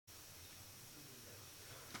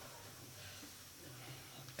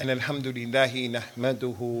أن الحمد لله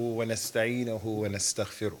نحمده ونستعينه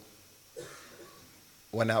ونستغفره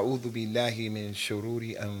ونعوذ بالله من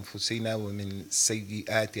شرور أنفسنا ومن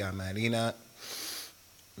سيئات أعمالنا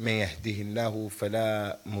من يهده الله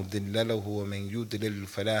فلا مضل له ومن يضلل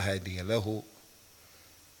فلا هادي له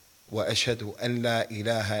وأشهد أن لا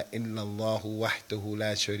إله إلا الله وحده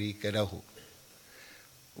لا شريك له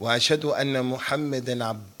وأشهد أن محمدا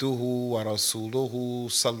عبده ورسوله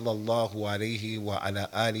صلى الله عليه وعلى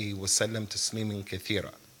آله وسلم تسليما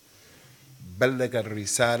كثيرا بلغ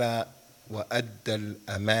الرسالة وأدى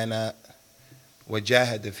الأمانة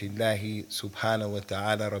وجاهد في الله سبحانه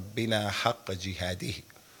وتعالى ربنا حق جهاده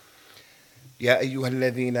يا أيها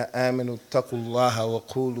الذين آمنوا اتقوا الله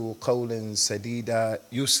وقولوا قولا سديدا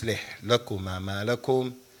يصلح لكم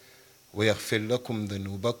أعمالكم ويغفر لكم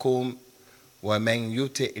ذنوبكم ومن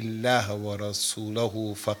يطع الله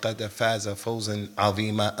ورسوله فقد فاز فوزا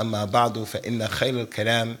عظيما أما بعد فإن خير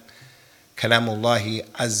الكلام كلام الله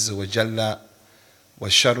عز وجل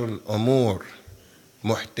وشر الأمور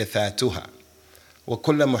محدثاتها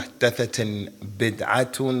وكل محدثة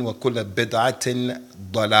بدعة وكل بدعة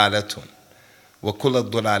ضلالة وكل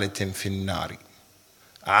ضلالة في النار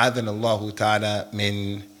أعاذنا الله تعالى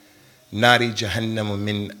من نار جهنم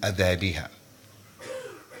ومن عذابها.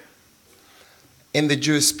 In the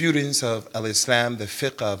jurisprudence of al-Islam, the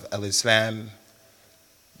fiqh of al-Islam,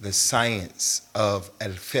 the science of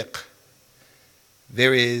al-fiqh,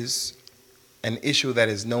 there is an issue that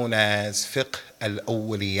is known as fiqh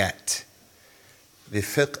al-awwaliyat, the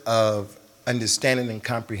fiqh of understanding and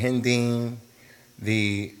comprehending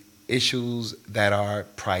the issues that are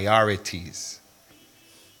priorities.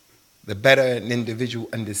 The better an individual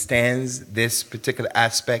understands this particular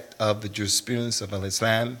aspect of the jurisprudence of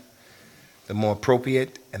al-Islam, the more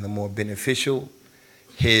appropriate and the more beneficial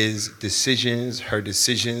his decisions, her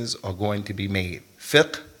decisions are going to be made.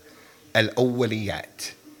 Fiqh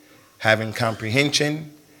al-awwaliyat, having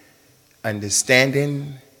comprehension,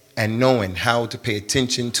 understanding, and knowing how to pay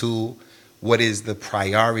attention to what is the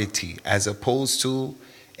priority, as opposed to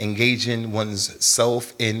engaging one's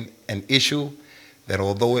self in an issue that,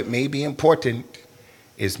 although it may be important,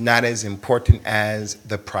 is not as important as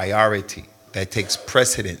the priority that takes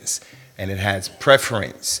precedence and it has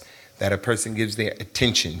preference, that a person gives their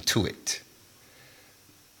attention to it.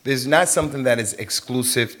 This is not something that is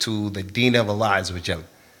exclusive to the deen of Allah Azza wa Jal,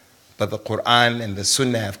 but the Quran and the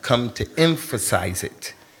Sunnah have come to emphasize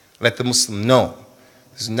it. Let the Muslim know.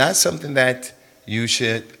 This is not something that you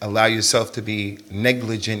should allow yourself to be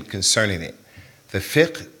negligent concerning it. The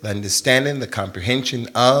fiqh, the understanding, the comprehension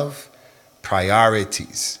of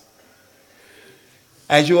priorities.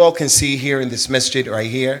 As you all can see here in this masjid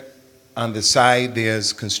right here, on the side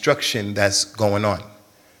there's construction that's going on.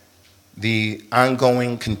 The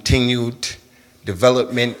ongoing, continued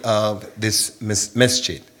development of this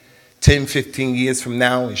masjid. 10, 15 years from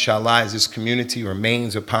now, inshallah, as this community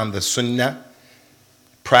remains upon the sunnah,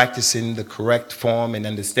 practicing the correct form and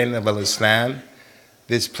understanding of Islam,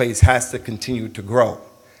 this place has to continue to grow.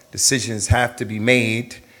 Decisions have to be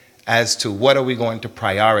made as to what are we going to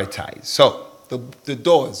prioritize. So the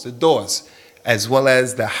doors, as well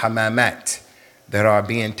as the hamamat that are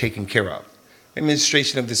being taken care of. The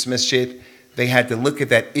administration of this masjid, they had to look at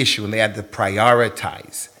that issue and they had to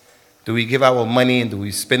prioritize. Do we give our money and do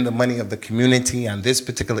we spend the money of the community on this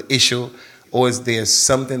particular issue, or is there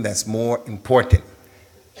something that's more important?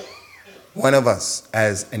 One of us,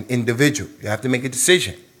 as an individual, you have to make a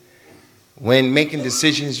decision. When making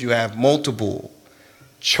decisions, you have multiple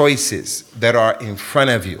choices that are in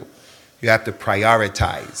front of you. You have to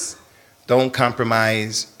prioritize. Don't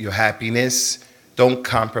compromise your happiness. Don't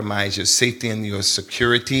compromise your safety and your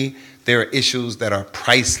security. There are issues that are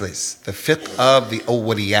priceless. The fiqh of the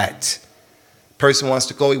awwaliyat. Person wants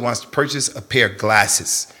to go, he wants to purchase a pair of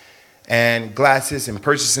glasses. And glasses and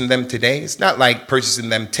purchasing them today, it's not like purchasing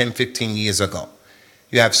them 10, 15 years ago.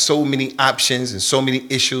 You have so many options and so many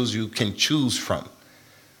issues you can choose from.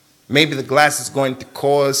 Maybe the glass is going to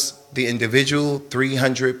cost the individual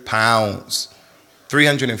 300 pounds.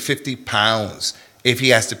 350 pounds if he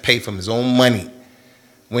has to pay from his own money.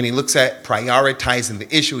 When he looks at prioritizing the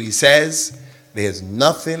issue, he says, there's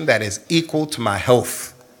nothing that is equal to my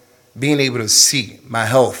health. Being able to see my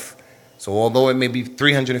health. So although it may be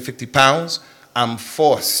 350 pounds, I'm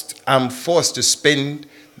forced to spend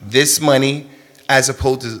this money as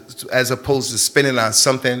opposed to spending on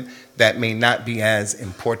something that may not be as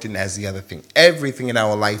important as the other thing. Everything in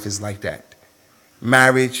our life is like that.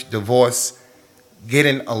 Marriage, divorce,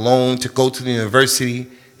 getting a loan to go to the university,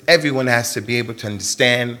 everyone has to be able to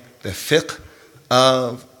understand the fiqh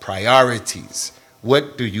of priorities.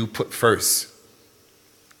 What do you put first?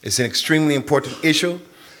 It's an extremely important issue.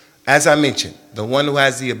 As I mentioned, the one who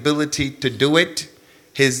has the ability to do it,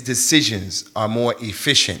 his decisions are more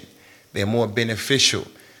efficient. They're more beneficial.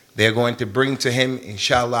 They're going to bring to him,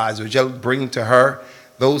 inshallah, bring to her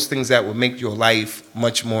those things that will make your life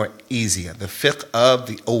much more easier. The fiqh of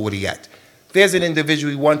the awliyat. There's an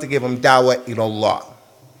individual, you want to give him dawah ilallah.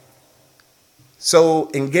 So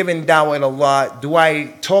in giving dawah ilallah, do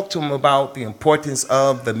I talk to him about the importance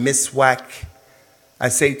of the miswak? I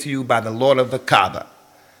say to you, by the Lord of the Kaaba,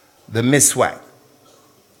 the miswak,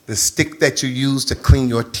 the stick that you use to clean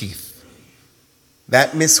your teeth.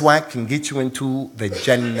 That miswak can get you into the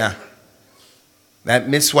Jannah. That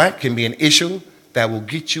miswak can be an issue that will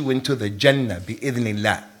get you into the Jannah,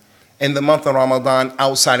 bi-idhnillah. In the month of Ramadan,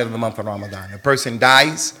 outside of the month of Ramadan. A person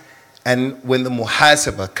dies, and when the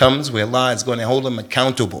muhasabah comes, where Allah is going to hold him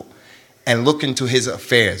accountable and look into his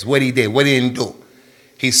affairs, what he did, what he didn't do,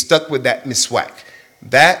 he's stuck with that miswak.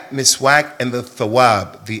 That miswak and the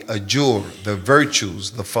thawab, the ajur, the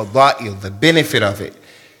virtues, the fada'il, the benefit of it,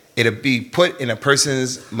 it'll be put in a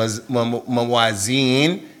person's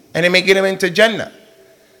mawazeen, and it may get him into Jannah.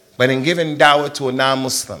 But in giving dawah to a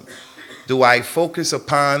non-Muslim, do I focus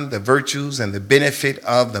upon the virtues and the benefit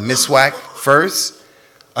of the miswak first,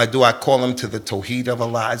 or do I call him to the tawheed of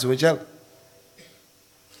Allah Azza wa Jal?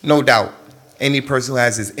 No doubt, any person who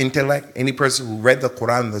has his intellect, any person who read the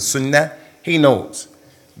Quran and the Sunnah, he knows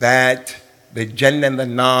that the Jannah and the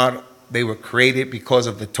Nar, they were created because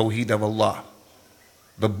of the tawheed of Allah.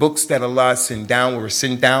 The books that Allah sent down were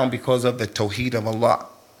sent down because of the tawheed of Allah.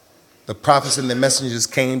 The prophets and the messengers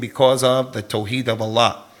came because of the tawheed of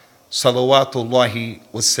Allah. Salawatullahi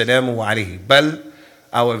wassalamu alayhi. But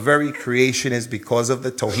our very creation is because of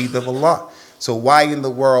the tawheed of Allah. So why in the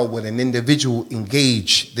world would an individual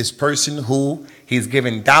engage this person who he's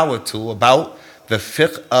given dawah to about the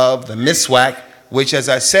fiqh of the miswak, which, as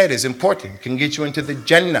I said, is important, can get you into the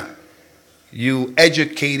Jannah. You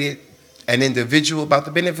educated an individual about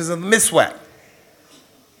the benefits of the miswak.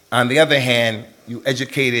 On the other hand, you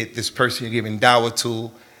educated this person you're giving dawah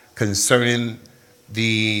to concerning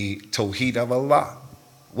the tawheed of Allah.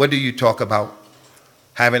 What do you talk about?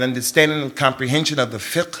 Have an understanding and comprehension of the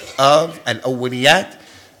fiqh of al-awliyat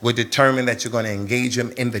will determine that you're going to engage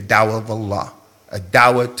him in the dawah of Allah, a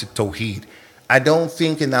dawah to tawheed. I don't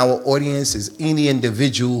think in our audience is any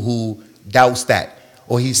individual who doubts that.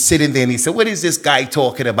 Or he's sitting there and he said, what is this guy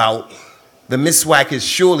talking about? The miswak is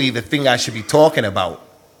surely the thing I should be talking about.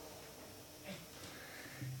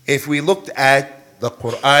 If we looked at the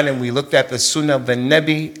Quran and we looked at the Sunnah of the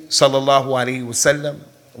Nabi sallallahu alaihi wasallam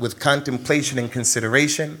with contemplation and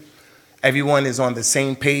consideration, everyone is on the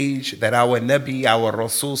same page that our Nabi, our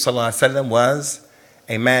Rasul sallallahu alaihi wasallam was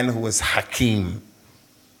a man who was hakim.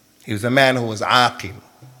 He was a man who was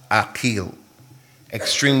aqil,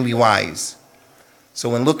 extremely wise. So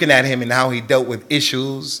when looking at him and how he dealt with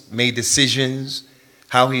issues, made decisions,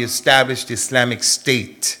 how he established the Islamic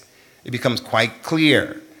State, it becomes quite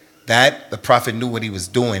clear that the Prophet knew what he was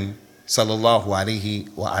doing, sallallahu alaihi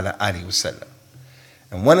wasallam.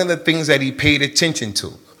 And one of the things that he paid attention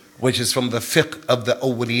to, which is from the fiqh of the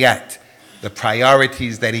awliyat, the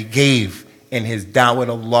priorities that he gave in his da'wah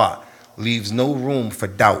to Allah, leaves no room for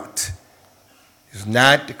doubt. It's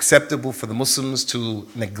not acceptable for the Muslims to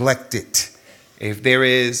neglect it. If there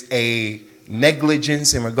is a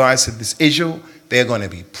negligence in regards to this issue, there are going to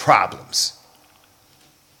be problems.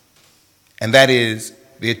 And that is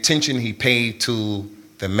the attention he paid to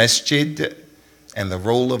the masjid and the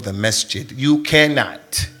role of the masjid. You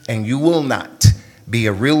cannot and you will not be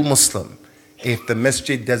a real Muslim if the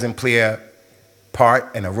masjid doesn't play a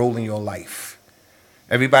part and a role in your life.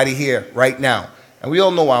 Everybody here right now, and we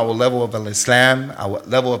all know our level of al-Islam, our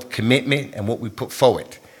level of commitment and what we put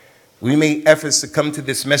forward. We made efforts to come to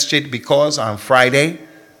this masjid because on Friday,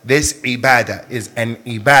 this ibadah is an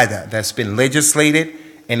ibadah that's been legislated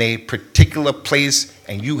in a particular place,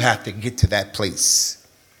 and you have to get to that place.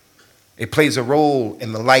 It plays a role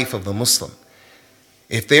in the life of the Muslim.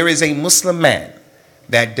 If there is a Muslim man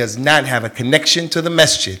that does not have a connection to the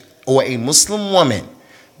masjid, or a Muslim woman,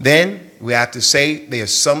 then we have to say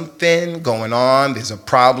there's something going on, there's a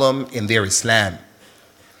problem in their Islam.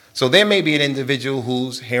 So there may be an individual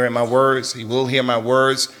who's hearing my words, he will hear my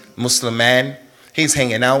words, Muslim man, he's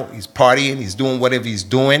hanging out, he's partying, he's doing whatever he's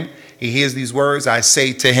doing. He hears these words, I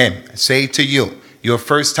say to him, I say to you, your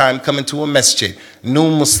first time coming to a masjid, new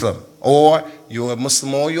Muslim, or you're a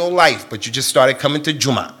Muslim all your life, but you just started coming to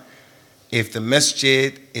Jummah. If the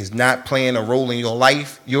masjid is not playing a role in your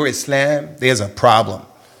life, your Islam, there's a problem.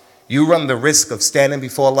 You run the risk of standing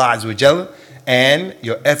before Allah Azza wa Jalla, and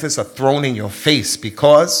your efforts are thrown in your face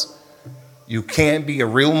because You can't be a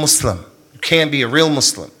real Muslim. You can't be a real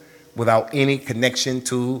Muslim without any connection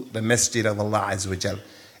to the Masjid of Allah Azza wa Jal.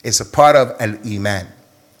 It's a part of Al-Iman.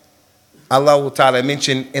 Allah Ta'ala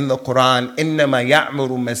mentioned in the Quran, إِنَّمَا يَعْمُرُ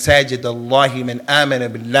مَسَاجِدَ اللَّهِ مَنْ آمَنَ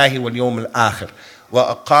بِاللَّهِ وَالْيَوْمِ الْآخِرِ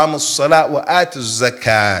وَأَقَامُ الصَّلَاةَ وَآتُوا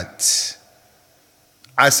الزَّكَاةَ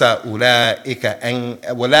عَسَى أُولَٰئِكَ أَنْ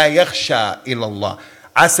وَلَا يَخْشَى إِلَى اللَّهِ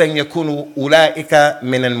عَسَى أَنْ يَكُونُوا أُولَٰئِكَ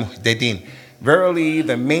مِنَ الْمُهْتَدِينَ. Verily,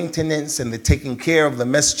 the maintenance and the taking care of the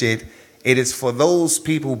masjid, it is for those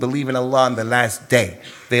people who believe in Allah on the last day.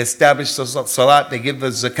 They establish the salat, they give the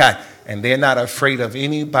zakat, and they're not afraid of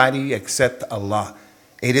anybody except Allah.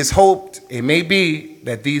 It is hoped, it may be,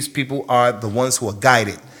 that these people are the ones who are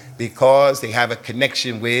guided because they have a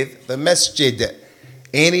connection with the masjid.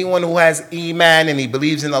 Anyone who has iman and he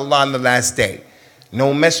believes in Allah on the last day,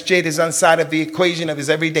 no masjid is outside of the equation of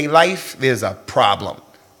his everyday life, there's a problem.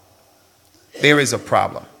 There is a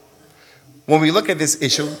problem. When we look at this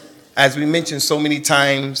issue, as we mentioned so many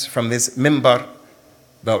times from this mimbar,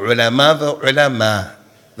 the ulama,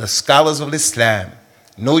 the scholars of Islam,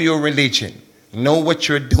 know your religion, know what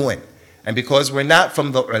you're doing. And because we're not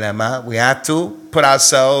from the ulama, we have to put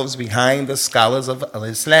ourselves behind the scholars of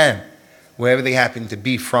Islam, wherever they happen to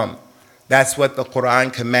be from. That's what the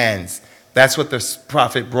Quran commands. That's what the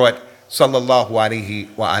Prophet brought, sallallahu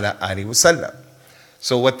alaihi wa ala alihi wa sallam.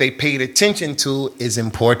 So what they paid attention to is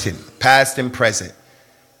important, past and present.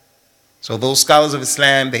 So those scholars of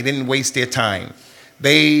Islam, they didn't waste their time.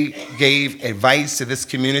 They gave advice to this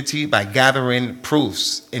community by gathering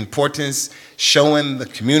proofs, importance, showing the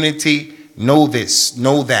community, know this,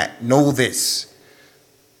 know that, know this.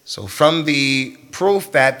 So from the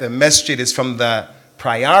proof that the masjid is from the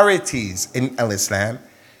priorities in Islam,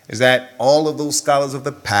 is that all of those scholars of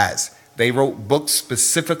the past, they wrote books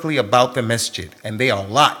specifically about the masjid, and they are a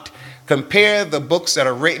lot. Compare the books that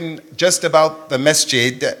are written just about the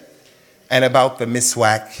masjid and about the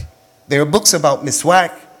miswak. There are books about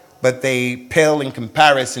miswak, but they pale in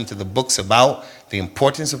comparison to the books about the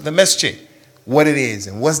importance of the masjid, what it is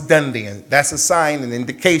and what's done there. That's a sign, an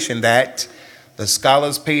indication that the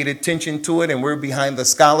scholars paid attention to it and we're behind the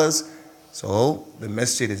scholars. So the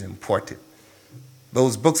masjid is important.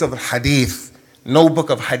 Those books of hadith, no book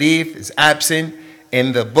of hadith is absent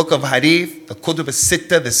in the book of hadith, the Kutub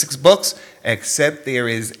al-Sitta, the 6 books, except there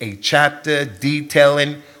is a chapter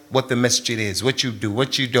detailing what the masjid is, what you do,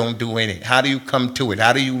 what you don't do in it, how do you come to it,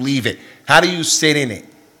 how do you leave it, how do you sit in it,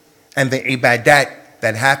 and the ibadat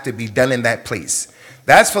that have to be done in that place.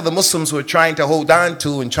 That's for the Muslims who are trying to hold on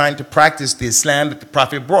to and trying to practice the Islam that the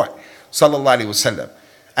Prophet brought, sallallahu alaihi wasallam.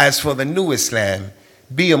 As for the new Islam,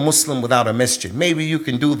 be a Muslim without a masjid. Maybe you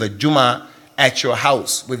can do the Jummah at your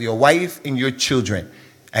house with your wife and your children,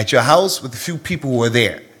 at your house with a few people who are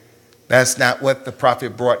there. That's not what the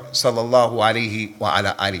Prophet brought, sallallahu alaihi wa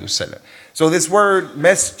ala alihi wasallam. So this word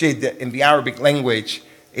masjid in the Arabic language,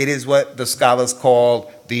 it is what the scholars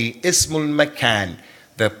call the ismul makan,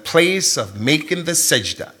 the place of making the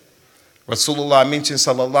sajda. Rasulullah mentioned,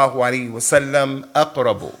 sallallahu alaihi wasallam,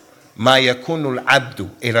 aqrabu ma yakunu al-abdu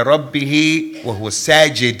ila rabbihi wa huwa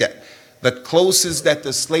sajid. The closest that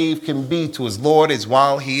the slave can be to his Lord is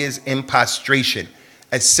while he is in prostration,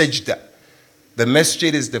 as sajda. The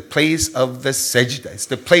masjid is the place of the sajda. It's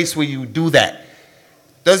the place where you do that.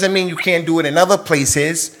 Doesn't mean you can't do it in other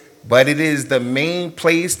places, but it is the main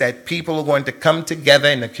place that people are going to come together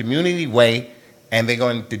in a community way, and they're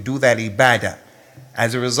going to do that ibadah.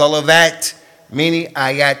 As a result of that, many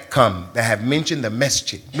ayat come that have mentioned the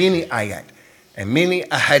masjid, many ayat, and many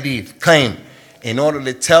ahadith came in order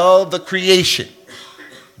to tell the creation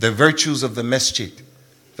the virtues of the masjid,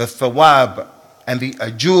 the thawab and the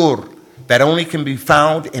ajur that only can be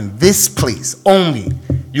found in this place only.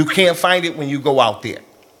 You can't find it when you go out there.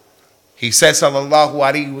 He says, sallallahu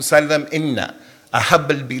alaihi wasallam, inna ahab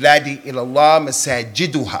al-biladi ilallah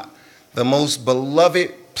masajiduha. The most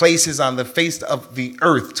beloved places on the face of the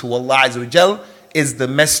earth to Allah Azza wa Jal is the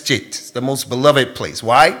masjid. It's the most beloved place.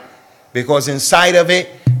 Why? Because inside of it,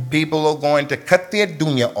 people are going to cut their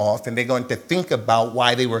dunya off and they're going to think about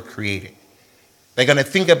why they were created. They're going to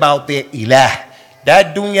think about their ilah.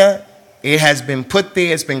 That dunya, it has been put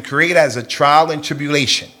there, it's been created as a trial and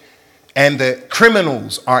tribulation. And the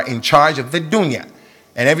criminals are in charge of the dunya.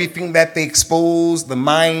 And everything that they expose the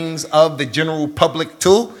minds of the general public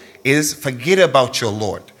to is forget about your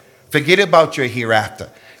Lord. Forget about your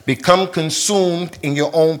hereafter. Become consumed in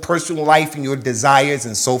your own personal life and your desires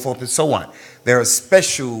and so forth and so on. There are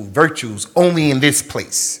special virtues only in this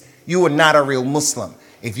place. You are not a real Muslim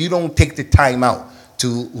if you don't take the time out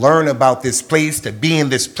to learn about this place, to be in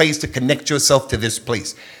this place, to connect yourself to this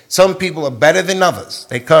place. Some people are better than others.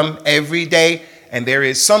 They come every day, and there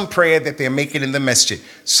is some prayer that they're making in the masjid.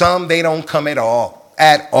 Some, they don't come at all,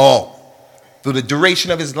 Through the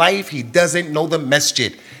duration of his life, he doesn't know the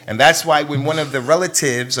masjid. And that's why when one of the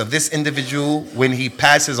relatives of this individual, when he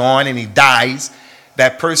passes on and he dies,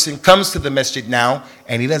 that person comes to the masjid now,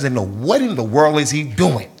 and he doesn't know what in the world is he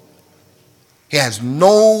doing. He has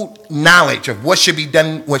no knowledge of what should be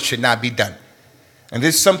done, what should not be done. And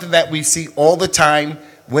this is something that we see all the time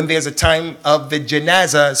when there's a time of the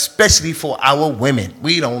janazah, especially for our women.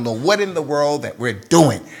 We don't know what in the world that we're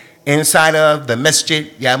doing inside of the masjid,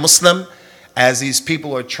 ya Muslim, as these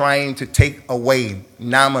people are trying to take away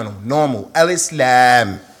normal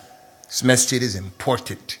al-Islam. This masjid is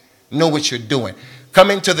important. Know what you're doing.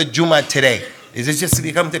 Coming to the Jummah today. Is it just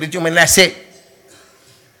to come to the Jummah and that's it?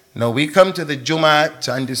 No, we come to the Jummah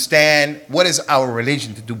to understand what is our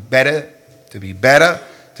religion, to do better, to be better,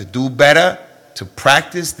 to do better, to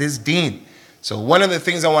practice this deen. So one of the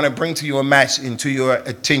things I want to bring to your into your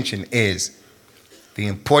attention is the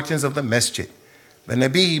importance of the masjid. The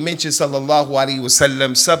Nabi mentioned sallallahu alaihi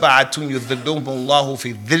wasallam, sab'atun yudhilluhum Allahu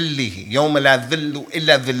fi dhillihi yawma la dhillu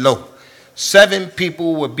illa dhilluh. 7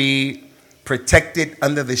 people will be protected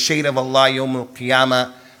under the shade of Allah yawm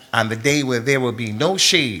al-qiyamah, on the day where there will be no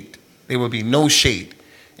shade. There will be no shade.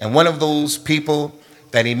 And one of those people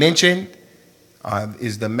that he mentioned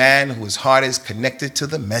is the man whose heart is connected to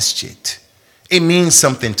the masjid. It means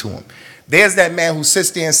something to him. There's that man who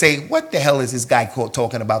sits there and say, what the hell is this guy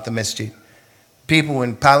talking about the masjid? People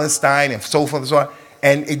in Palestine and so forth and so on.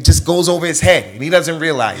 And it just goes over his head. And he doesn't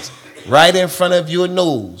realize right in front of your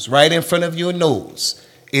nose,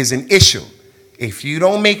 is an issue. If you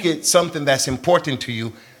don't make it something that's important to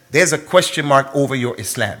you, there's a question mark over your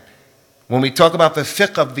Islam. When we talk about the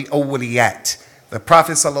fiqh of the awliyat, the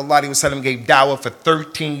Prophet ﷺ gave da'wah for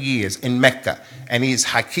 13 years in Mecca. And he's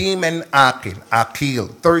Hakim and Aqil,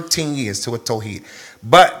 13 years to a Tawheed.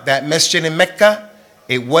 But that masjid in Mecca,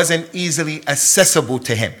 it wasn't easily accessible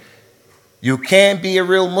to him. You can't be a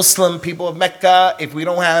real Muslim, people of Mecca, if we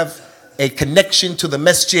don't have a connection to the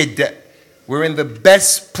masjid. We're in the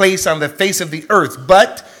best place on the face of the earth,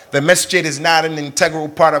 but the masjid is not an integral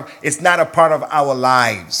part of, it's not a part of our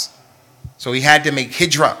lives. So he had to make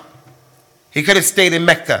hijrah. He could have stayed in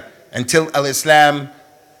Mecca until al-Islam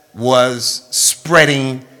was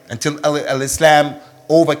spreading, until al-Islam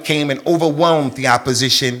overcame and overwhelmed the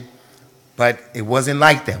opposition. But it wasn't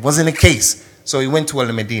like that. It wasn't the case. So he went to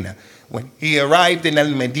al-Medina. When he arrived in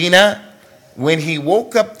al-Medina, when he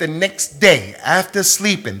woke up the next day after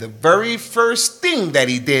sleeping, the very first thing that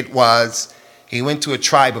he did was he went to a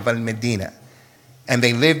tribe of al-Medina. And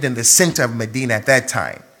they lived in the center of Medina at that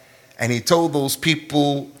time. And he told those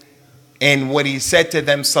people, and what he said to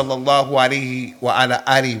them, sallallahu alaihi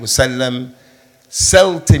wasallam,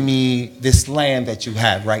 sell to me this land that you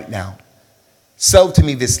have right now. Sell to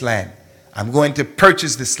me this land. I'm going to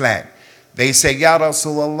purchase this land. They say, Ya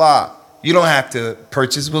Rasulullah, you don't have to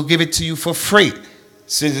purchase. We'll give it to you for free.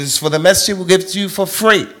 Since it's for the masjid, we'll give it to you for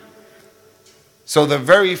free. So the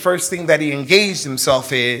very first thing that he engaged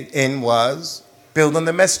himself in was building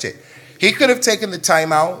the masjid. He could have taken the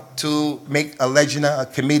time out to make a lejna, a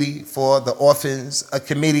committee for the orphans, a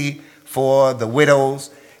committee for the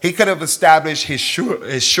widows. He could have established his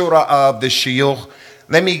shura of the shuyukh.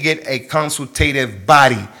 Let me get a consultative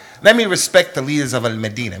body. Let me respect the leaders of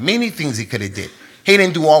al-Medina. Many things he could have did. He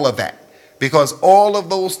didn't do all of that. Because all of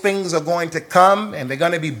those things are going to come and they're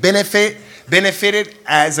going to be benefited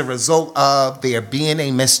as a result of there being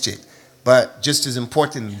a masjid. But just as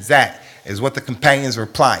important as that is what the companions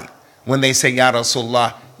replied. When they say, Ya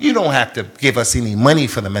Rasulullah, you don't have to give us any money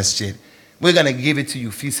for the masjid. We're going to give it to you,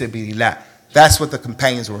 fi sabilillah. That's what the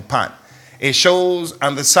companions were upon. It shows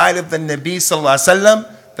on the side of the Nabi sallallahu alaihi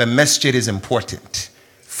wasallam, the masjid is important.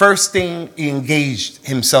 First thing he engaged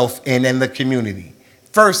himself in the community.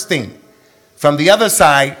 First thing. From the other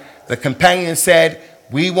side, the companion said,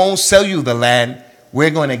 we won't sell you the land. We're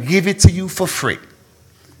going to give it to you for free.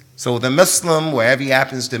 So the Muslim, wherever he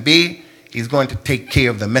happens to be, he's going to take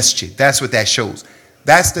care of the masjid. That's what that shows.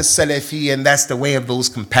 That's the Salafi, and that's the way of those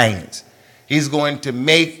companions. He's going to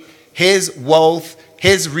make his wealth,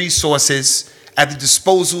 his resources at the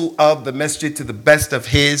disposal of the masjid to the best of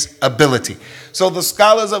his ability. So the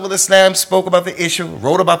scholars of Islam spoke about the issue,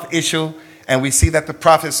 wrote about the issue, and we see that the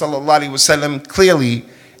Prophet ﷺ clearly,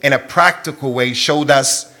 in a practical way, showed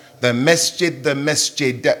us the masjid, the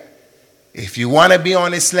masjid. If you want to be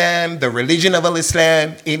on Islam, the religion of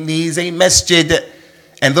Islam, it needs a masjid.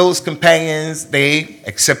 And those companions, they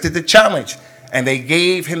accepted the challenge. And they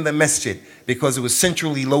gave him the masjid. because it was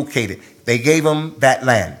centrally located. They gave them that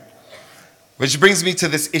land. Which brings me to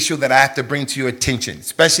this issue that I have to bring to your attention,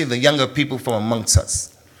 especially the younger people from amongst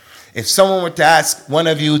us. If someone were to ask one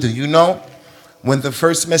of you, do you know when the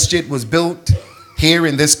first masjid was built here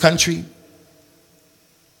in this country?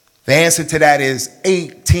 The answer to that is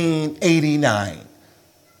 1889.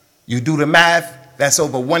 You do the math, that's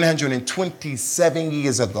over 127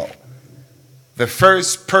 years ago. The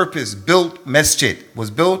first purpose-built masjid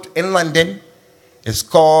was built in London. It's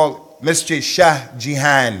called Masjid Shah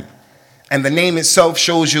Jahan. And the name itself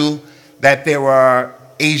shows you that there were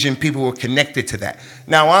Asian people who were connected to that.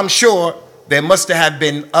 Now, I'm sure there must have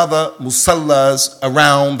been other musallas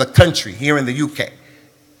around the country, here in the UK.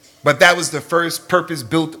 But that was the first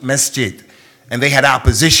purpose-built masjid. And they had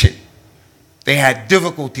opposition. They had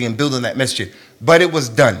difficulty in building that masjid. But it was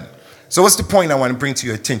done. So what's the point I want to bring to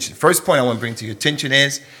your attention? First point I want to bring to your attention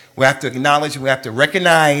is we have to acknowledge, we have to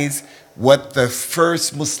recognize what the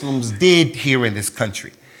first Muslims did here in this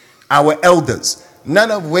country. Our elders,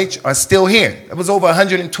 none of which are still here. It was over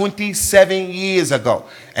 127 years ago.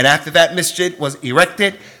 And after that masjid was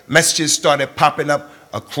erected, masjids started popping up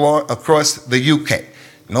across the UK.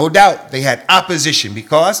 No doubt they had opposition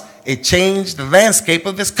because it changed the landscape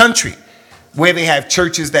of this country, where they have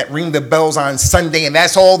churches that ring the bells on Sunday and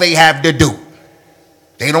that's all they have to do.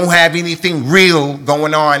 They don't have anything real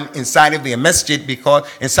going on inside of their masjid, because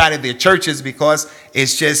inside of their churches, because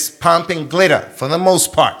it's just pomp and glitter for the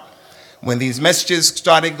most part. When these masjids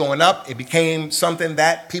started going up, it became something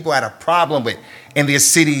that people had a problem with in their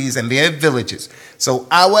cities and their villages. So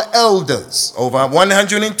our elders, over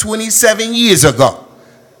 127 years ago,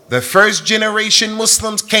 the first generation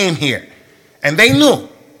Muslims came here, and they knew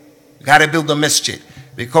you got to build a masjid,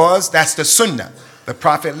 because that's the sunnah. The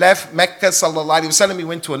Prophet left Mecca, sallallahu alaihi wasallam. He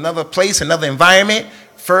went to another place, another environment.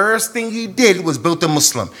 First thing he did was build a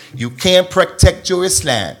Muslim. You can't protect your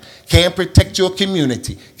Islam, can't protect your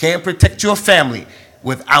community, can't protect your family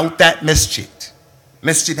without that masjid.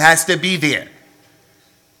 Masjid has to be there.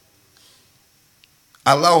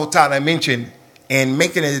 Allah Ta'ala mentioned in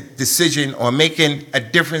making a decision or making a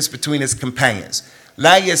difference between his companions.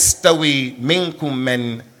 لا يستوي منكم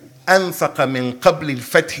من أنفق من قبل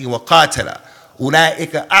الفتح وقاتل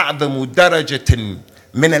أولئك أعظم درجة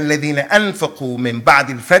من الذين أنفقوا من بعد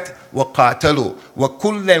الفتح وقاتلوا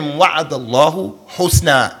وكلا وعد الله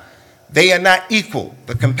حسنا. They are not equal,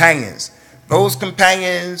 the companions. Those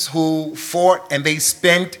companions who fought and they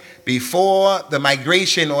spent before the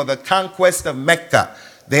migration or the conquest of Mecca,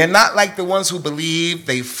 they're not like the ones who believe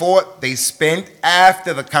they fought, they spent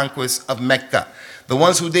after the conquest of Mecca. The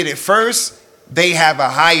ones who did it first, they have a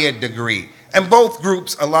higher degree. And both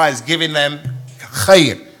groups, Allah is giving them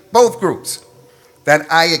khair. Both groups.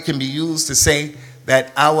 That ayah can be used to say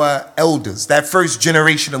that our elders, that first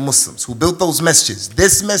generation of Muslims who built those masjids,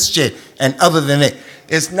 this masjid and other than it,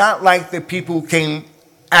 it's not like the people who came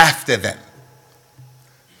after them.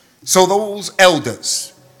 So those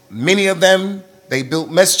elders, many of them, they built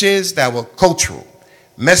masjids that were cultural,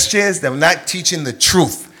 masjids that were not teaching the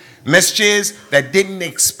truth, masjids that didn't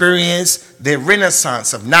experience the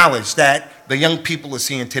renaissance of knowledge that the young people are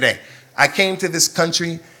seeing today. I came to this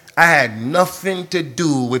country, I had nothing to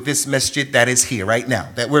do with this masjid that is here right now,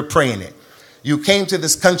 that we're praying in. You came to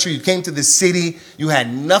this country, you came to this city, you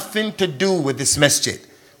had nothing to do with this masjid.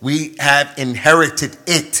 We have inherited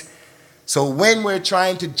it. So when we're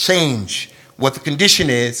trying to change what the condition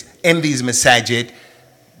is in these masajid,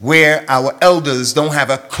 where our elders don't have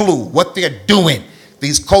a clue what they're doing,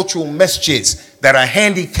 these cultural masjids that are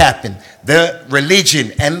handicapping the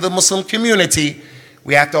religion and the Muslim community,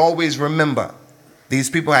 we have to always remember these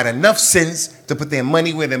people had enough sense to put their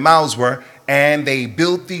money where their mouths were, and they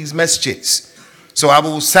built these masjids. So Abu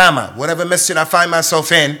Usamah, whatever masjid I find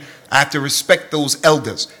myself in, I have to respect those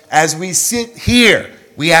elders. As we sit here,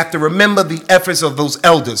 we have to remember the efforts of those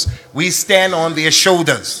elders. We stand on their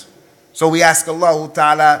shoulders. So we ask Allah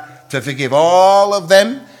Ta'ala to forgive all of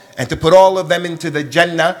them and to put all of them into the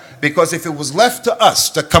Jannah, because if it was left to us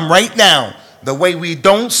to come right now, the way we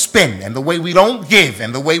don't spend and the way we don't give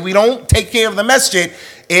and the way we don't take care of the masjid,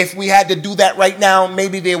 if we had to do that right now,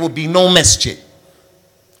 maybe there would be no masjid.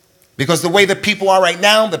 Because the way the people are right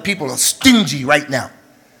now, the people are stingy right now.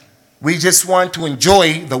 We just want to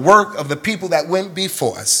enjoy the work of the people that went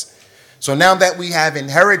before us. So now that we have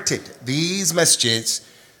inherited these masjids,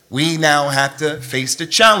 we now have to face the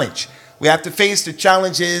challenge. We have to face the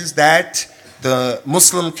challenges that the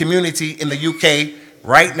Muslim community in the UK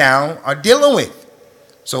right now are dealing with.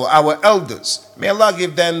 So our elders, may Allah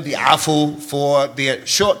give them the afu for their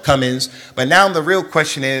shortcomings. But now the real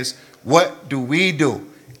question is, what do we do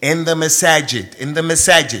in the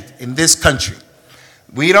masajid, in this country.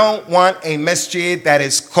 We don't want a masjid that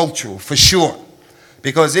is cultural, for sure,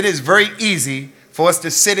 because it is very easy for us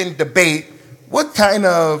to sit and debate what kind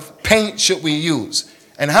of paint should we use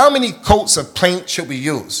and how many coats of paint should we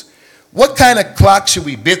use. What kind of clock should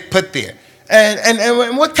we put there?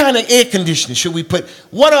 And what kind of air conditioning should we put?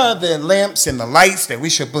 What are the lamps and the lights that we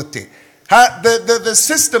should put there? The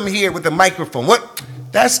system here with the microphone,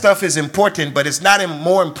 that stuff is important, but it's not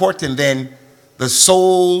more important than the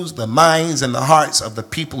souls, the minds, and the hearts of the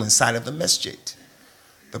people inside of the masjid.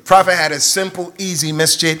 The Prophet had a simple, easy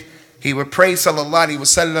masjid. He would pray, sallallahu alaihi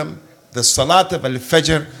wasallam, the salat of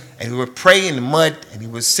al-fajr, and he would pray in the mud, and he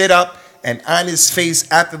would sit up, and on his face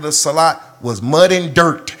after the salat was mud and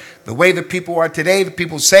dirt. The way the people are today, the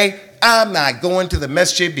people say, I'm not going to the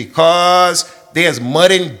masjid because there's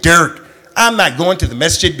mud and dirt. I'm not going to the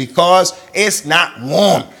masjid because it's not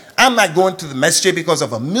warm. I'm not going to the masjid because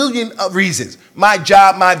of a million of reasons. My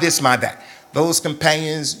job, my this, my that. Those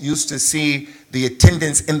companions used to see the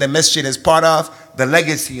attendance in the masjid as part of the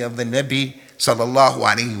legacy of the Nabi sallallahu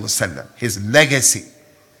alaihi wasallam, his legacy.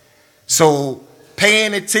 So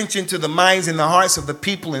paying attention to the minds and the hearts of the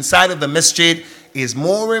people inside of the masjid is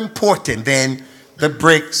more important than the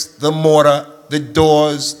bricks, the mortar, the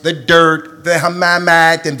doors, the dirt, the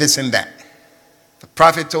hammamat, and this and that. The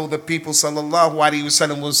Prophet told the people, sallallahu alaihi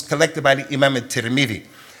wasallam, was collected by the Imam At-Tirmidhi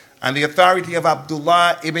on the authority of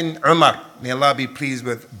Abdullah ibn Umar. May Allah be pleased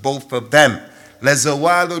with both of them.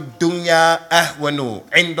 لَزَوَالُ الدُّنْيَا أَهْوَنُ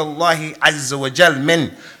عِنْدَ اللَّهِ عَزَّ وَجَلْ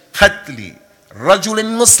مِنْ قَتْلِ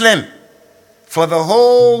رَجُلٍ مُسْلِمٍ. For the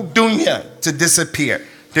whole dunya to disappear,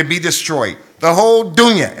 to be destroyed, the whole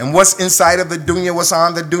dunya, and what's inside of the dunya, what's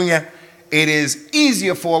on the dunya, it is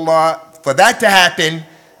easier for Allah for that to happen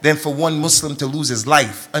than for one Muslim to lose his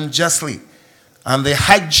life unjustly. On the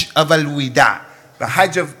Hajj of al-Wida, the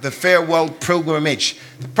Hajj of the farewell pilgrimage,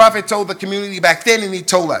 the Prophet told the community back then, and he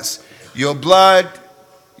told us, your blood,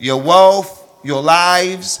 your wealth, your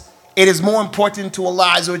lives, it is more important to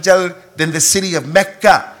Allah Azza wa Jal than the city of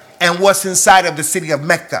Mecca and what's inside of the city of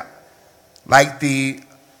Mecca, like the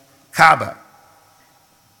Kaaba.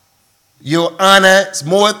 Your honor is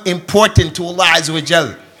more important to Allah Azza wa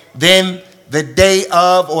Jal than the day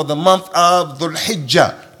of or the month of Dhul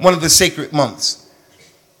Hijjah, one of the sacred months.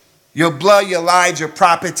 Your blood, your lives, your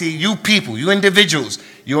property, you people, you individuals,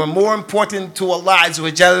 you are more important to Allah Azza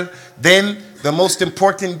wa Jal than the most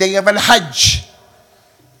important day of Al-Hajj.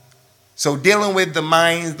 So dealing with the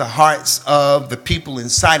minds, the hearts of the people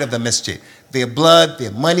inside of the masjid, their blood,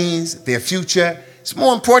 their monies, their future, it's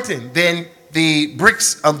more important than the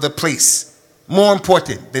bricks of the place. More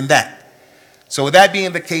important than that. So with that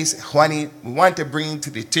being the case, Ikhwani, we want to bring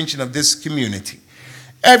to the attention of this community.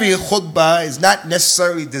 Every khutbah is not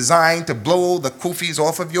necessarily designed to blow the kufis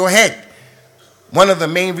off of your head. One of the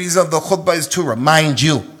main reasons of the khutbah is to remind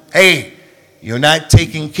you, hey, you're not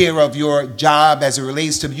taking care of your job as it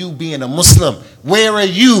relates to you being a Muslim. Where are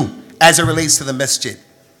you as it relates to the masjid?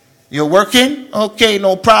 You're working? Okay,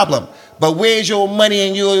 no problem. But where's your money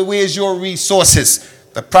and where's your resources?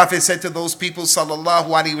 The Prophet said to those people, sallallahu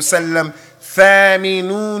alaihi wasallam,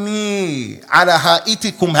 "Thaminuni ala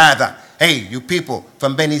ha'itikum hadha." Hey, you people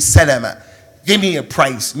from Bani Salama, give me a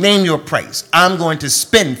price. Name your price. I'm going to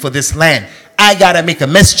spend for this land. I gotta make a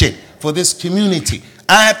masjid for this community.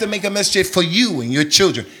 I have to make a masjid for you and your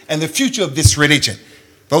children and the future of this religion.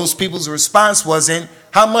 Those people's response wasn't,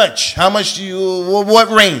 how much? How much do you, what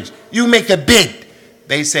range? You make a bid.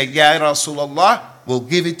 They said, Ya Rasulullah, we'll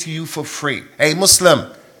give it to you for free. Hey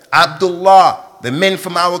Muslim, Abdullah, the men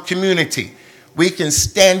from our community, we can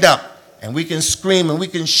stand up and we can scream and we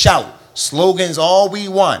can shout slogans all we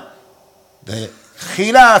want. The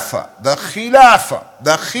Khilafah, the Khilafah,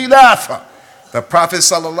 the Khilafah. The Prophet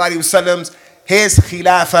sallallahu alaihi wasallam's his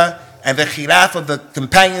Khilafah and the Khilafah of the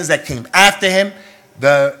companions that came after him,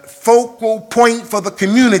 the focal point for the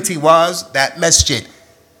community was that masjid.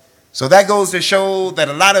 So that goes to show that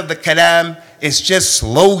a lot of the kalam is just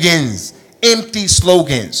slogans, empty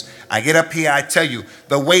slogans. I get up here, I tell you,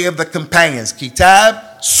 the way of the companions.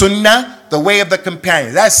 Kitab, Sunnah, the way of the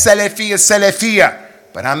companions. That's Salafiyah, Salafiyah.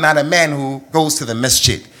 But I'm not a man who goes to the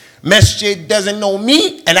masjid. Masjid doesn't know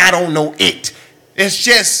me and I don't know it. It's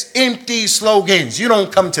just empty slogans. You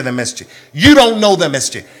don't come to the masjid. You don't know the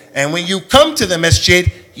masjid. And when you come to the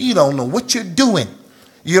masjid, you don't know what you're doing.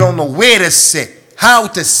 You don't know where to sit, how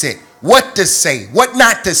to sit, what to say, what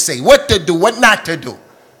not to say, what to do, what not to do.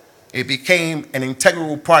 It became an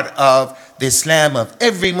integral part of the Islam of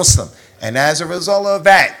every Muslim. And as a result of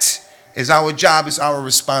that, is our job, is our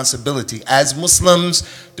responsibility as Muslims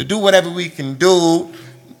to do whatever we can do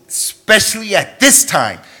especially at this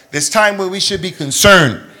time where we should be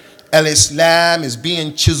concerned. Al-Islam is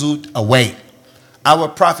being chiseled away. Our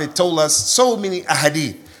Prophet told us so many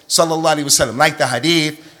ahadith, sallallahu alaihi wasallam, like the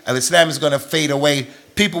hadith, Al-Islam is going to fade away.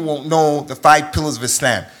 People won't know the 5 pillars of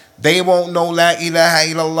Islam. They won't know La ilaha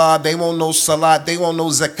illallah. They won't know Salat. They won't know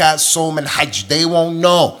Zakat, Som, and Hajj. They won't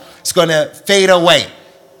know. It's going to fade away.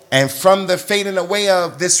 And from the fading away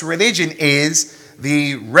of this religion is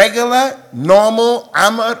the regular, normal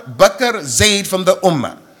Amr, Bakr, Zayd from the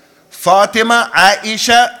Ummah. Fatima,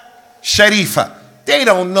 Aisha, Sharifa. They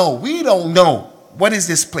don't know. We don't know. What is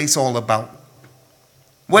this place all about?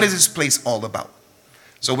 What is this place all about?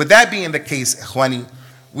 So with that being the case, Ikhwani,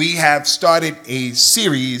 we have started a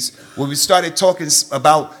series where we started talking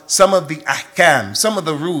about some of the ahkam, some of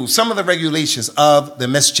the rules, some of the regulations of the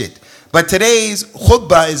masjid. But today's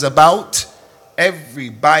khutbah is about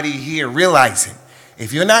everybody here realizing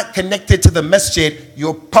if you're not connected to the masjid,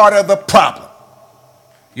 you're part of the problem.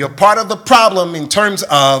 You're part of the problem in terms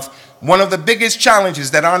of one of the biggest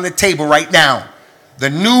challenges that are on the table right now. The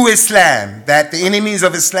new Islam that the enemies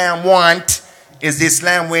of Islam want is the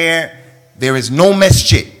Islam where there is no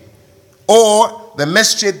masjid. Or the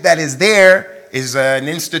masjid that is there is an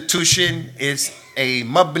institution, is a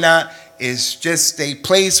mabna, is just a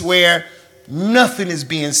place where nothing is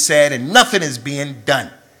being said and nothing is being done.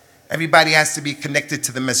 Everybody has to be connected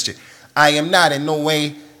to the masjid. I am not in no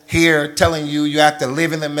way here telling you you have to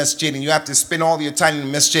live in the masjid and you have to spend all your time in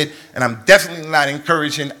the masjid. And I'm definitely not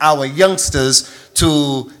encouraging our youngsters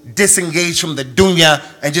to disengage from the dunya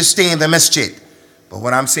and just stay in the masjid. But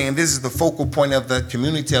what I'm saying, this is the focal point of the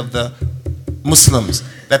community of the Muslims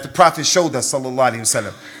that the Prophet showed us, sallallahu alaihi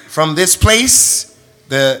wasallam. From this place,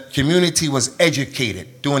 the community was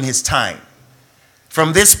educated during his time.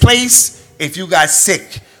 From this place, if you got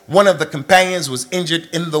sick, one of the companions was injured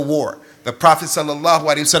in the war. The Prophet sallallahu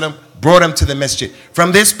alaihi wasallam brought him to the masjid.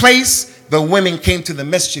 From this place, the women came to the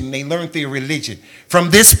masjid and they learned their religion. From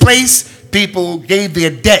this place, people gave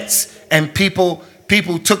their debts and people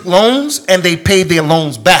took loans and they paid their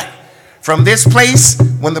loans back. From this place,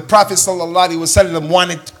 when the Prophet sallallahu alaihi wasallam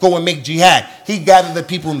wanted to go and make jihad, he gathered the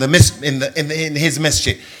people in his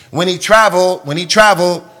masjid. When he traveled,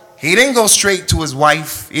 he didn't go straight to his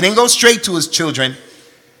wife. He didn't go straight to his children.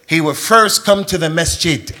 He would first come to the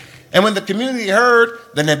masjid. And when the community heard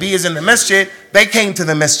the Nabi is in the masjid, they came to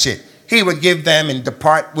the masjid. He would give them and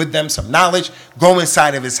depart with them some knowledge, go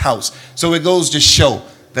inside of his house. So it goes to show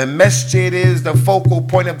the masjid is the focal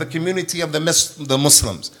point of the community of the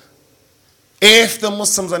Muslims. If the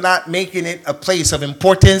Muslims are not making it a place of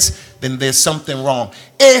importance, then there's something wrong.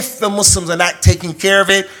 If the Muslims are not taking care of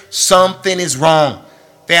it, something is wrong.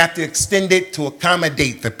 They have to extend it to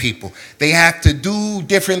accommodate the people. They have to do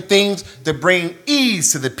different things to bring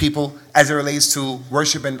ease to the people as it relates to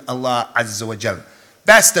worshiping Allah Azza wa Jal.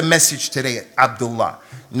 That's the message today, Abdullah.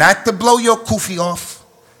 Not to blow your kufi off,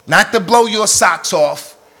 not to blow your socks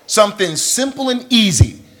off. Something simple and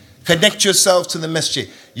easy. Connect yourself to the masjid.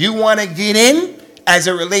 You want to get in as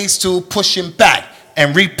it relates to pushing back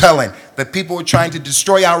and repelling the people who are trying to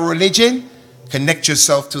destroy our religion. Connect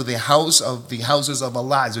yourself to the house of the houses of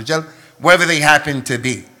Allah Azza wa Jal, wherever they happen to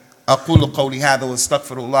be. أقول قولي هذا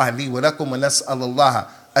واستغفر الله لي ولكم ونسأل الله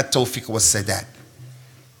التوفيق والسداد.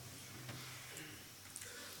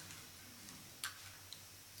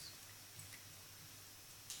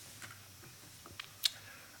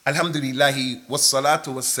 Alhamdulillahi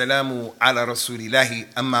wassalatu wassalamu ala rasulillahi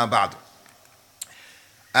amma ba'd.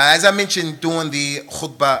 As I mentioned during the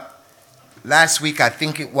khutbah last week, I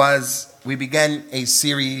think it was, we began a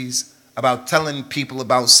series about telling people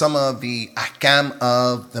about some of the ahkam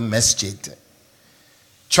of the masjid.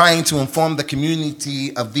 Trying to inform the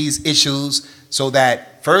community of these issues so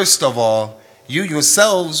that, first of all, you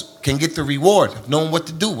yourselves can get the reward of knowing what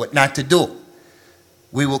to do, what not to do.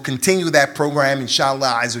 We will continue that program,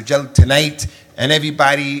 inshallah, azawajal, tonight, and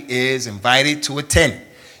everybody is invited to attend.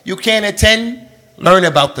 You can't attend, learn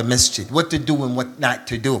about the masjid, what to do and what not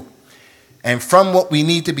to do. And from what we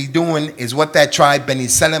need to be doing is what that tribe, Bani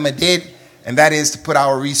Salama, did, and that is to put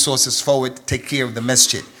our resources forward to take care of the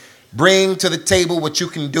masjid. Bring to the table what you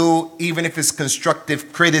can do, even if it's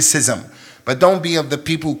constructive criticism. But don't be of the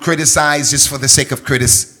people who criticize just for the sake of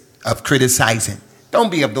criticizing.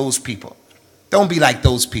 Don't be of those people. Don't be like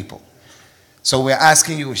those people. So we're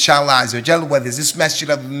asking you, inshallah, whether it's this masjid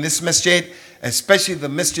or this masjid, especially the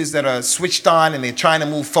masjids that are switched on and they're trying to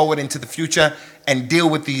move forward into the future and deal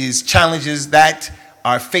with these challenges that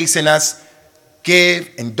are facing us, give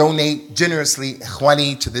and donate generously,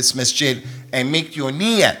 ikhwani, to this masjid and make your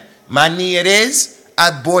niyyah. My niyyah is,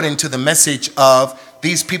 I bought into the message of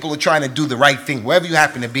these people are trying to do the right thing, wherever you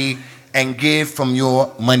happen to be, and give from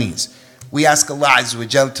your monies. We ask Allah Azza wa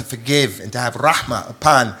Jal to forgive and to have rahmah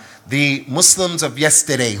upon the Muslims of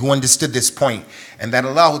yesterday who understood this point, and that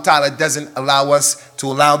Allah Ta'ala doesn't allow us to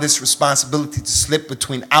allow this responsibility to slip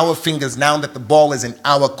between our fingers now that the ball is in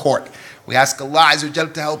our court. We ask Allah Azza wa Jal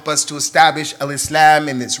to help us to establish al-Islam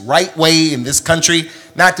in its right way in this country,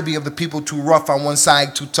 not to be of the people too rough on one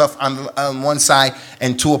side, too tough on one side,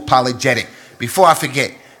 and too apologetic. Before I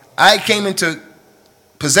forget, I came into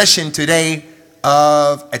possession today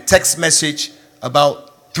of a text message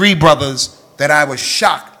about 3 brothers that I was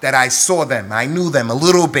shocked that I saw them. I knew them a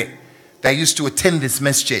little bit. That used to attend this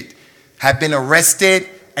masjid, have been arrested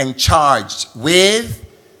and charged with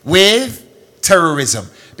terrorism,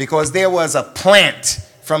 because there was a plant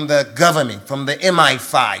from the government, from the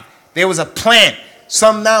MI5. There was a plant,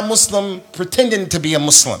 some non-Muslim pretending to be a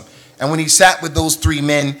Muslim. And when he sat with those 3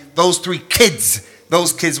 men, those 3 kids,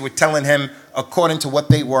 those kids were telling him, according to what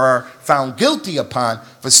they were found guilty upon,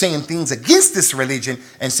 for saying things against this religion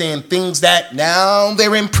and saying things that now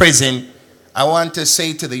they're in prison. I want to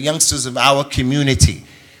say to the youngsters of our community,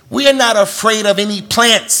 we are not afraid of any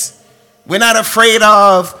plants. We're not afraid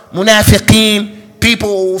of munafiqeen,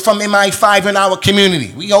 people from MI5 in our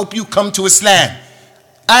community. We hope you come to Islam.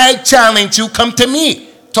 I challenge you, come to me.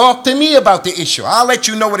 Talk to me about the issue. I'll let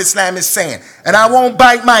you know what Islam is saying, and I won't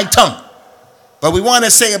bite my tongue. But we want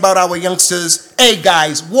to say about our youngsters, hey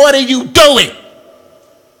guys, what are you doing?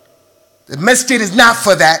 The masjid is not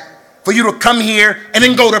for that, for you to come here and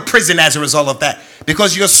then go to prison as a result of that,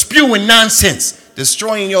 because you're spewing nonsense,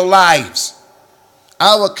 destroying your lives.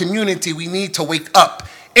 Our community, we need to wake up.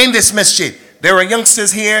 In this masjid, there are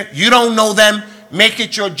youngsters here, you don't know them. Make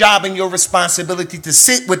it your job and your responsibility to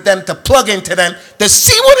sit with them, to plug into them, to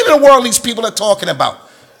see what in the world these people are talking about.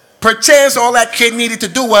 Perchance all that kid needed to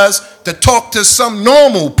do was to talk to some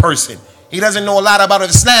normal person. He doesn't know a lot about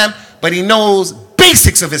Islam, but he knows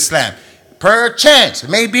basics of Islam. Perchance, it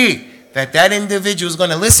may be that that individual is going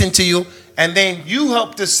to listen to you, and then you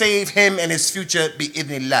help to save him and his future,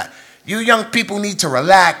 bi-idhnillah. You young people need to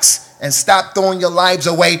relax and stop throwing your lives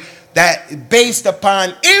away that based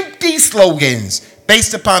upon empty slogans,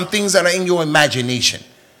 based upon things that are in your imagination.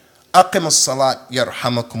 Aqim as-salat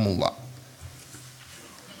yarhamakumullah.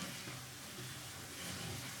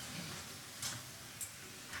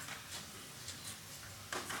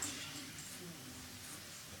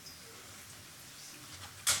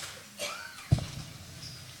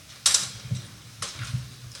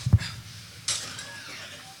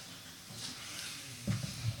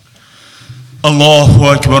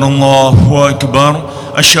 الله أكبر الله أكبر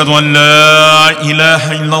أشهد أن لا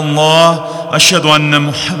إله إلا الله أشهد أن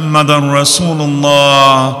محمدا رسول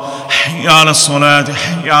الله حي على الصلاة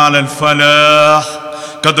حي على الفلاح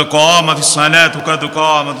قد قامت الصلاة قد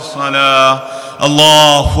قامت الصلاة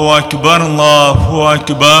الله أكبر الله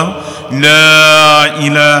أكبر لا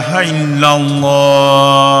إله إلا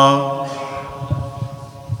الله.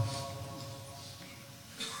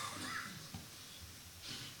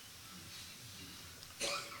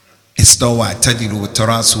 استووا اعتدلوا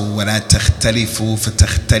وتراصوا ولا تختلفوا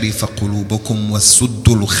فتختلف قلوبكم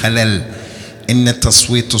وسدوا الخلل إن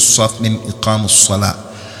تصويت الصف من إقام الصلاة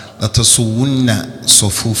لتصون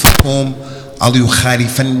صفوفكم أو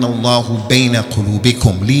يخالفن الله بين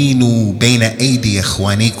قلوبكم لينوا بين أيدي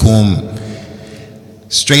إخوانكم.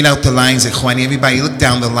 Straight out the lines, Ikhwani. Everybody look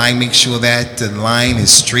down the line, make sure that the line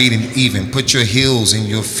is straight and even. Put your heels in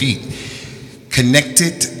your feet.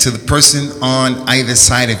 Connected to the person on either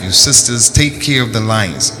side of you. Sisters, take care of the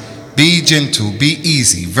lines. Be gentle, be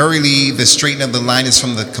easy. Verily, the straightening of the line is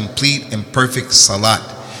from the complete and perfect salat.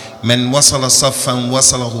 Man wasala saffan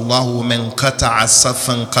wasalahu Allah, wa man qata'a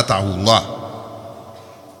saffan qata'ahu Allah.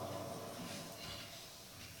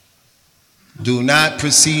 Do not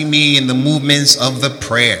precede me in the movements of the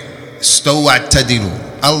prayer. Stawa tadilu.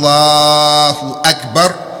 Allahu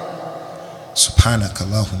Akbar. Subhanaka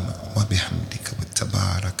Allahumma wa bihamdika wa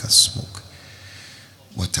tabaraka asmuk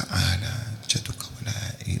wa ta'ala jaduka wa la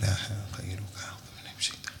ilaha ghayruka.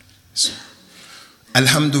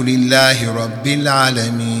 Alhamdulillahi Rabbil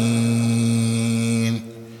Alameen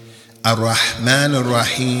Ar-Rahman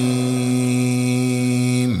Ar-Rahim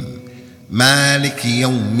Maliki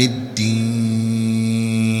Yawmiddin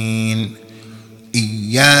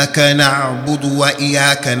Iyyaka na'budu wa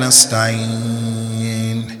iyyaka nasta'in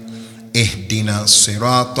اهدنا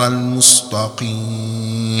الصراط المستقيم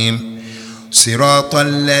صراط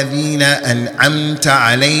الذين أنعمت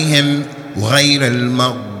عليهم غير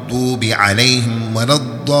المغضوب عليهم ولا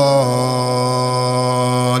الضالين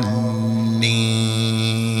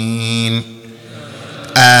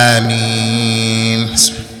آمين.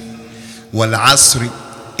 والعصر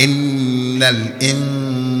إن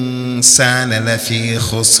الإنسان لفي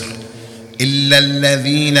خسر إلا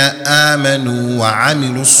الذين آمنوا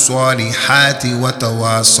وعملوا الصالحات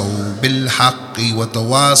وتواصوا بالحق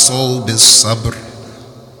وتواصوا بالصبر.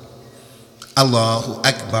 الله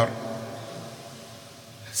أكبر.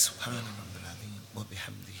 سبحان رب العظيم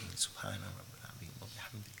وبحمده سبحان رب العظيم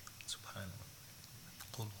وبحمده سبحان رب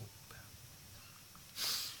قل هو.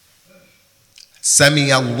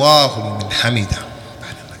 سمع الله لمن حمده.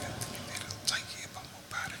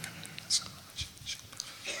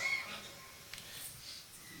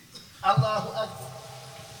 الله أكبر.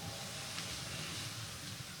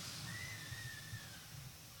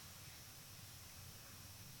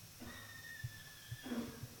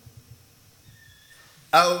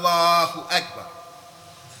 الله أكبر.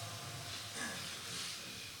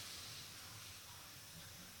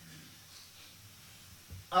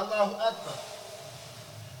 الله أكبر.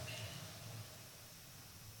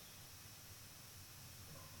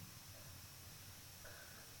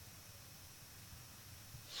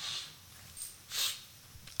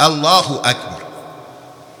 الله أكبر.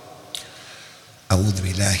 أعوذ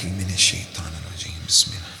بالله من الشيطان الرجيم.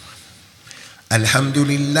 بسم الله. الحمد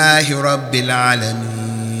لله رب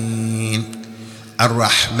العالمين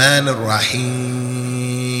الرحمن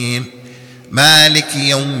الرحيم مالك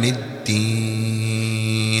يوم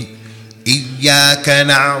الدين إياك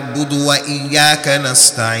نعبد وإياك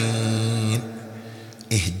نستعين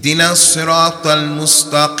اهدنا الصراط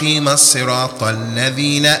المستقيم الصراط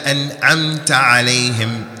الذين أنعمت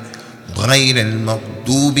عليهم غير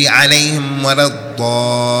المغضوب عليهم ولا الضالين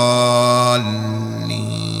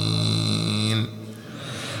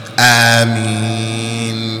آمين.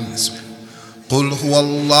 قل هو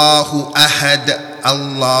الله أحد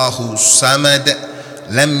الله الصمد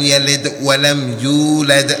لم يلد ولم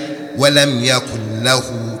يولد ولم يكن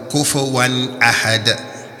له كفوا أحد.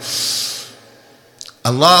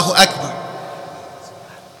 الله أكبر.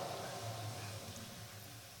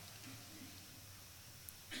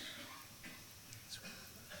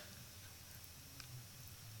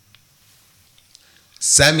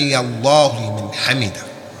 سمع الله لمن حمده.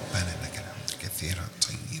 ربنا لك الحمد كثيرا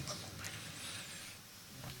طيبا.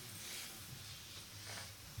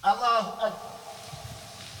 الله أكبر.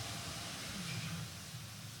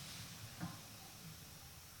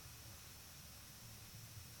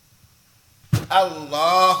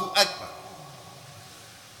 الله أكبر.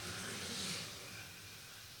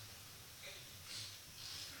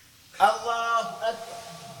 الله أكبر.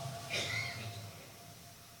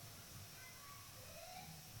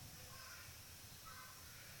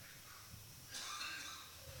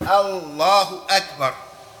 الله أكبر.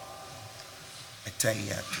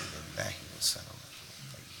 التحيات لله والصلوات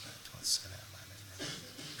والطيبات والسلام على النبي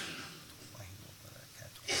الله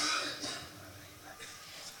وبركاته.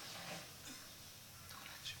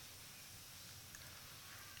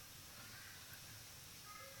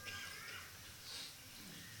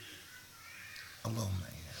 اللهم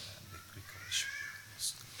إنا ذكرك وشكرك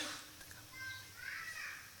واستغفرك.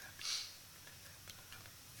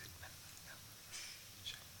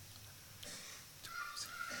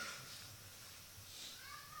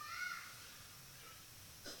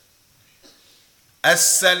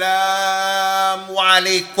 السلام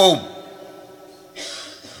عليكم.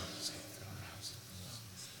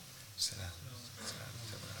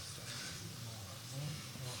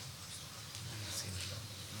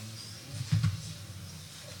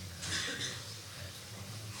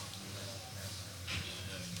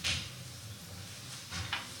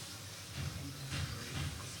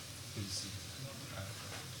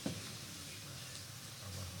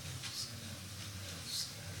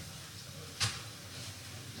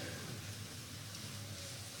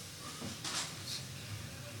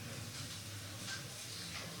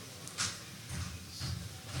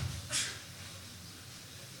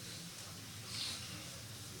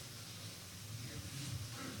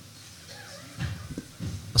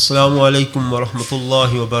 Assalamu alaikum wa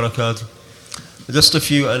rahmatullahi wa barakatuh. Just a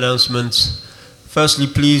few announcements. Firstly,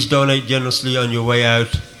 please donate generously on your way out.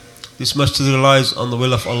 This masjid relies on the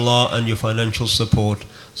will of Allah and your financial support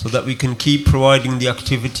so that we can keep providing the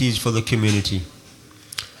activities for the community.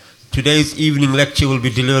 Today's evening lecture will be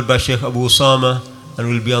delivered by Sheikh Abu Usamah and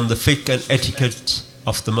will be on the fiqh and etiquette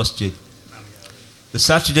of the masjid. The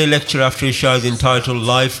Saturday lecture after Isha is entitled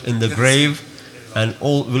Life in the Grave and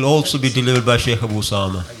will also be delivered by Sheikh Abu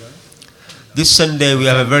Usamah. This Sunday we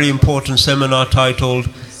have a very important seminar titled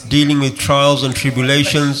Dealing with Trials and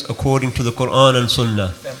Tribulations According to the Quran and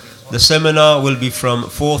Sunnah. The seminar will be from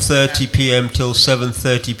 4:30 p.m. till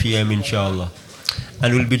 7:30 p.m. inshallah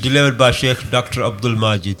and will be delivered by Sheikh Dr. Abdul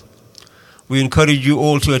Majid. We encourage you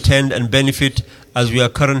all to attend and benefit, as we are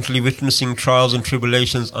currently witnessing trials and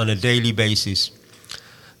tribulations on a daily basis.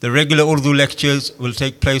 The regular Urdu lectures will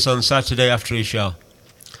take place on Saturday after Isha.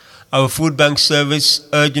 Our food bank service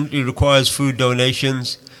urgently requires food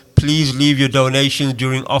donations. Please leave your donations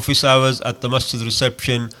during office hours at the Masjid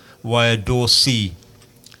reception via door C.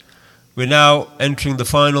 We're now entering the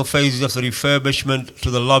final phases of the refurbishment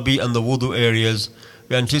to the lobby and the wudu areas.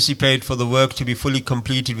 We anticipate for the work to be fully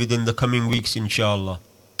completed within the coming weeks, inshallah.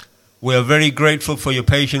 We are very grateful for your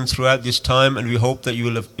patience throughout this time, and we hope that you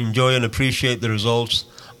will enjoy and appreciate the results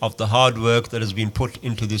of the hard work that has been put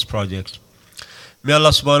into this project. May Allah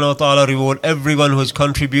subhanahu wa ta'ala reward everyone who has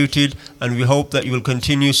contributed, and we hope that you will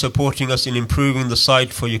continue supporting us in improving the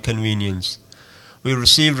site for your convenience. We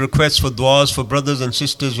received requests for du'as for brothers and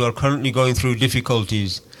sisters who are currently going through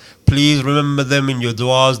difficulties. Please remember them in your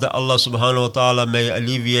du'as, that Allah subhanahu wa ta'ala may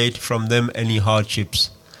alleviate from them any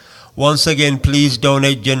hardships. Once again, please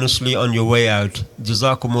donate generously on your way out.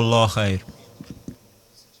 Jazakumullah khair.